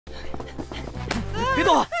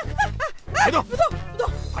动！别动！别动！别动！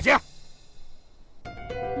打劫！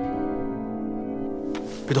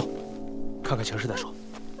别动，看看形势再说。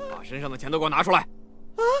把身上的钱都给我拿出来，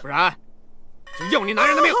不然就要你男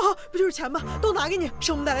人的命！好，不就是钱吗？都拿给你，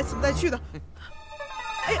生不带来，死不带去的。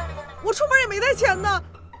哎呀，我出门也没带钱呢。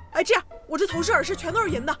哎，这样，我这头饰、耳饰全都是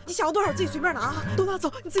银的，你想要多少自己随便拿啊，都拿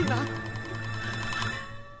走，你自己拿。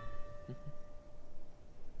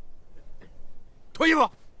脱衣服！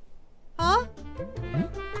啊？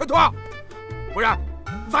快脱！不然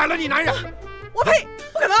宰了你男人！我呸！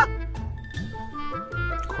不可能！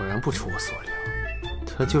果然不出我所料，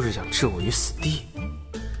他就是想置我于死地。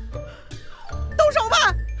动手吧！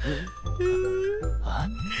啊！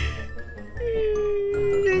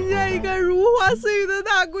人家一个如花似玉的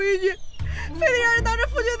大闺女，非得让人当着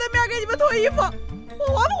夫君的面给你们脱衣服，我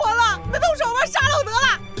活不活了？你们动手吧，杀了我得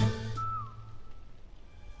了！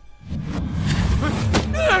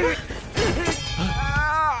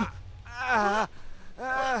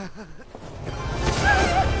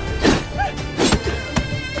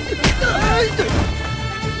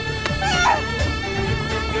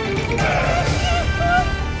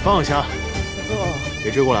放下，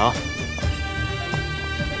别追过来啊！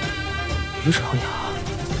于长雅，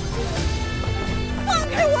放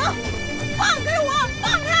开我！放开我！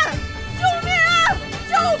放开！救命啊！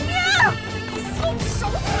救命！松手！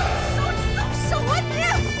松手啊你！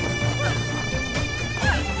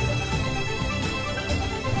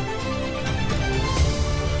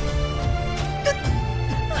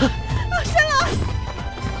轩郎！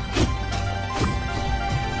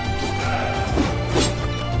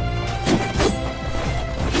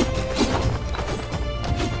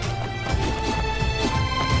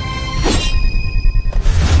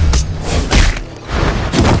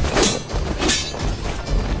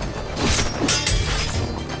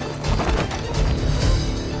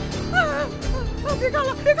别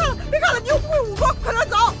看了，你又不会武功，快点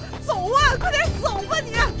走，走啊，快点走吧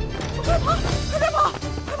你，快跑，快点跑，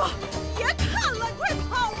快跑，别看了，快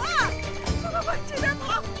跑啊，快，这边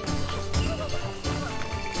跑，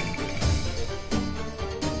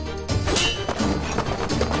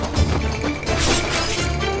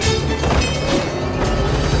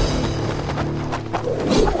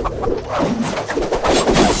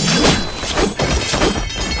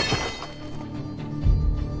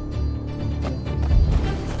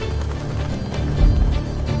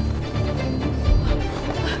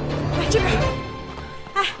这边，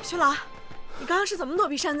哎，薛老，你刚刚是怎么躲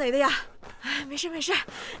避山贼的呀？哎，没事没事，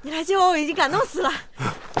你来接我，我已经感动死了。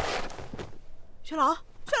薛老，你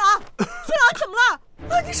怎么了？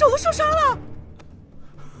啊，你手都受伤了。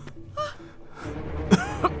啊，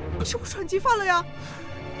你是不是喘气犯了呀？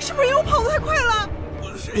是不是因为我跑得太快了？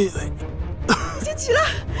不是因为你。你先起来，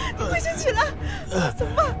你快先起来，怎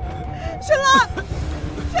么办？薛老，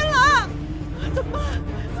怎么办？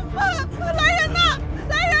来人呐！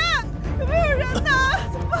来人！有没有人呐？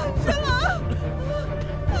怎么办？薛郎，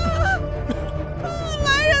来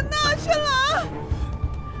人呐！薛郎，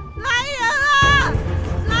来人啊！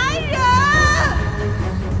来人！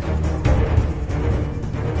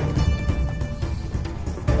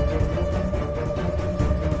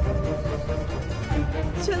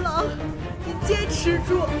薛郎，你坚持住。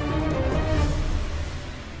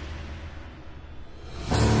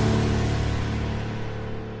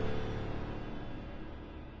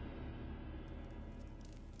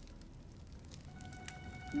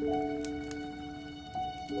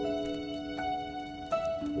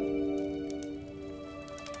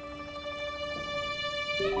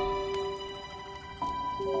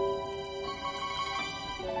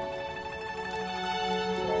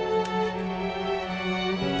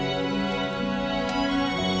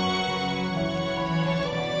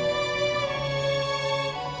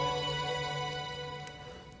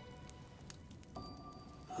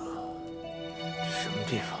什么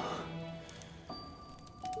地方？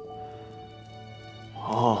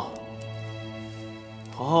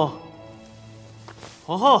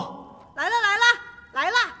皇后，来了！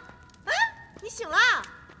哎，你醒了？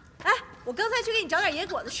哎，我刚才去给你找点野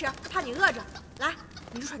果子吃，怕你饿着。来，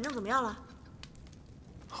你这喘症怎么样了？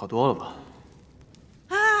好多了吧？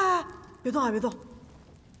哎，别动啊，别动！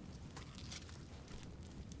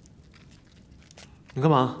你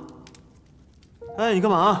干嘛？哎，你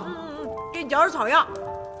干嘛？给你嚼点草药。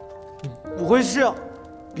不会是？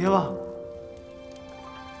别吧！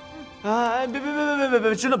哎，别，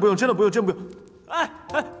真的不用！哎，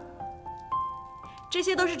这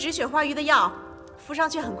些都是止血化瘀的药，敷上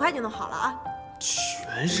去很快就能好了啊。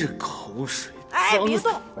全是口水。哎，别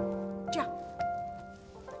动，这样。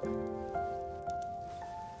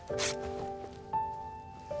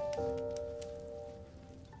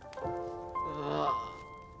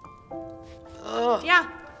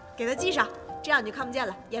给它系上，这样你就看不见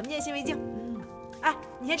了，眼不见心为净。哎，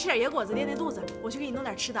你先吃点野果子垫垫肚子，我去给你弄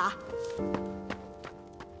点吃的啊。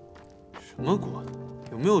什么果？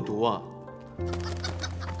有没有毒啊？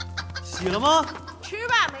洗了吗？吃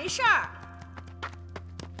吧，没事儿。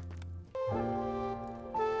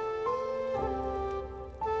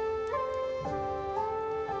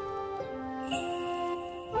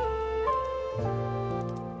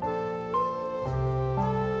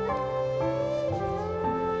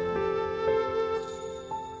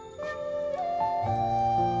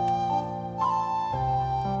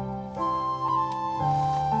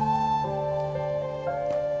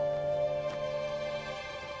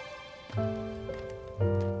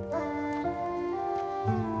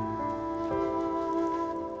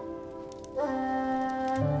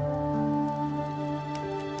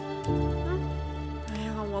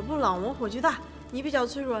不冷，我火气大，你比较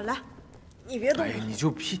脆弱，来，你别动。哎，你就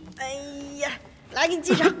屁！哎呀，来，给你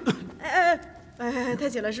系上。哎，太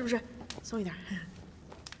紧了，是不是？松一点。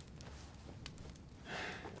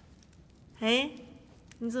哎，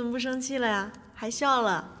你怎么不生气了呀？还笑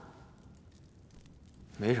了？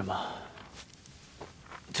没什么，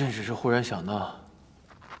朕只是忽然想到，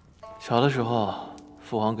小的时候，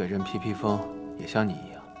父皇给朕披披风，也像你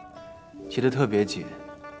一样，系得特别紧，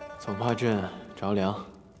总怕朕着凉。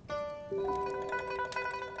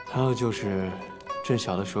还有就是，朕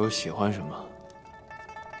小的时候喜欢什么，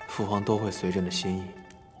父皇都会随朕的心意，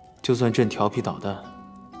就算朕调皮捣蛋，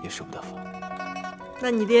也舍不得放。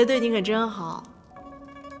那你爹对你可真好。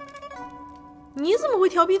你怎么会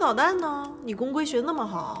调皮捣蛋呢？你公规学那么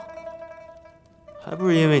好，还不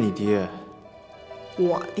是因为你爹。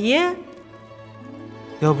我爹？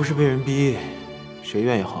要不是被人逼，谁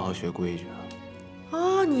愿意好好学规矩啊？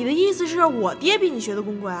啊，你的意思是我爹逼你学的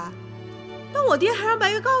公规？但我爹还让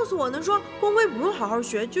白月告诉我呢，说公规不用好好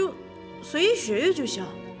学，就随意学学就行。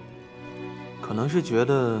可能是觉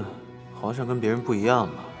得皇上跟别人不一样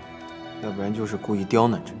吧，要不然就是故意刁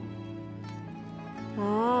难朕。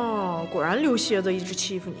哦，果然刘蝎子一直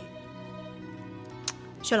欺负你。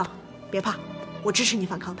薛老，别怕，我支持你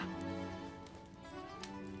反抗他。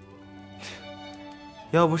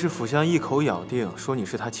要不是府相一口咬定说你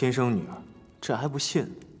是他亲生女儿，朕还不信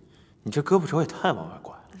呢。你这胳膊肘也太往外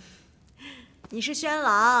拐了。你是宣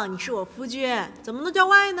郎，你是我夫君，怎么能叫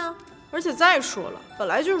外呢？而且再说了，本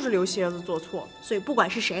来就是刘蝎子做错，所以不管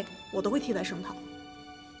是谁，我都会替他声讨。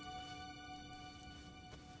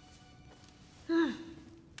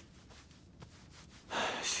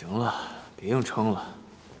行了，别硬撑了，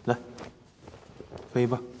来，分一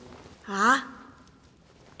半。啊？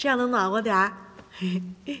这样能暖和点儿？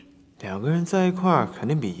两个人在一块儿，肯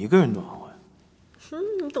定比一个人暖和呀。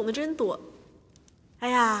你懂得真多。哎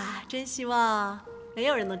呀，真希望没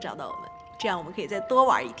有人能找到我们，这样我们可以再多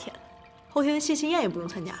玩一天。后天的谢亲宴也不用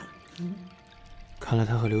参加了。看来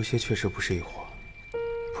他和刘蝎确实不是一伙，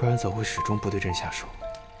不然怎会始终不对朕下手？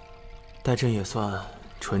待朕也算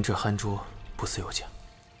纯质憨拙，不思有奖。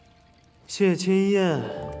谢亲宴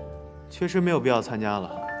确实没有必要参加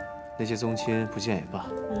了，那些宗亲不见也罢。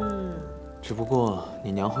只不过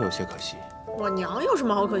你娘会有些可惜。我娘有什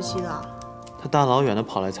么好可惜的？她大老远的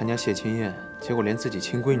跑来参加谢亲宴，结果连自己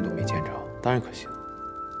亲闺女都没见着，当然可惜了。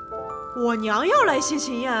我娘要来谢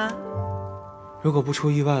亲宴？如果不出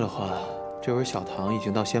意外的话，这会儿小唐已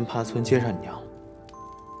经到仙葩村接上你娘了。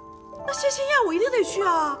那谢亲宴我一定得去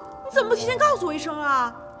啊！你怎么不提前告诉我一声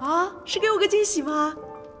啊？啊，是给我个惊喜吗？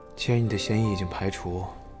既然你的嫌疑已经排除，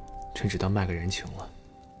朕只当卖个人情了，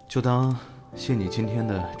就当谢你今天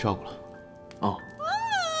的照顾了。哦。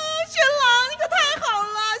玄郎，你可太好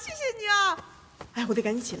了，谢谢你啊！哎，我得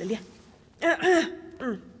赶紧起来练。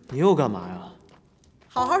你又干嘛呀？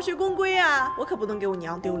好好学公规啊，我可不能给我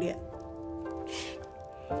娘丢脸。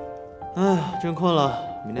哎，朕困了，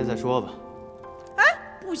明天再说吧。哎，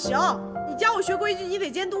不行，你教我学规矩，你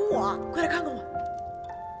得监督我。快来看看我。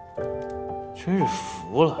真是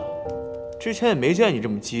服了，之前也没见你这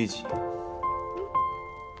么积极。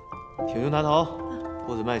挺胸抬头，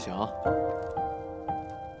步子迈小。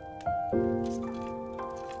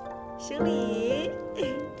行礼，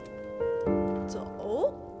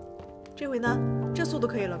走。这回呢，这速度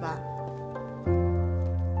可以了吧？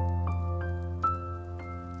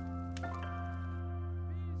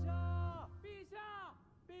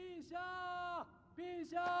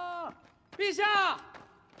陛下！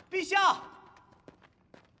陛下！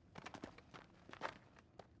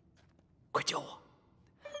快救我！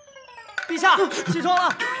陛下，起床了！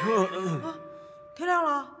天亮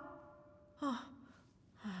了。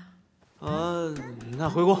那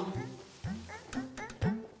回宫。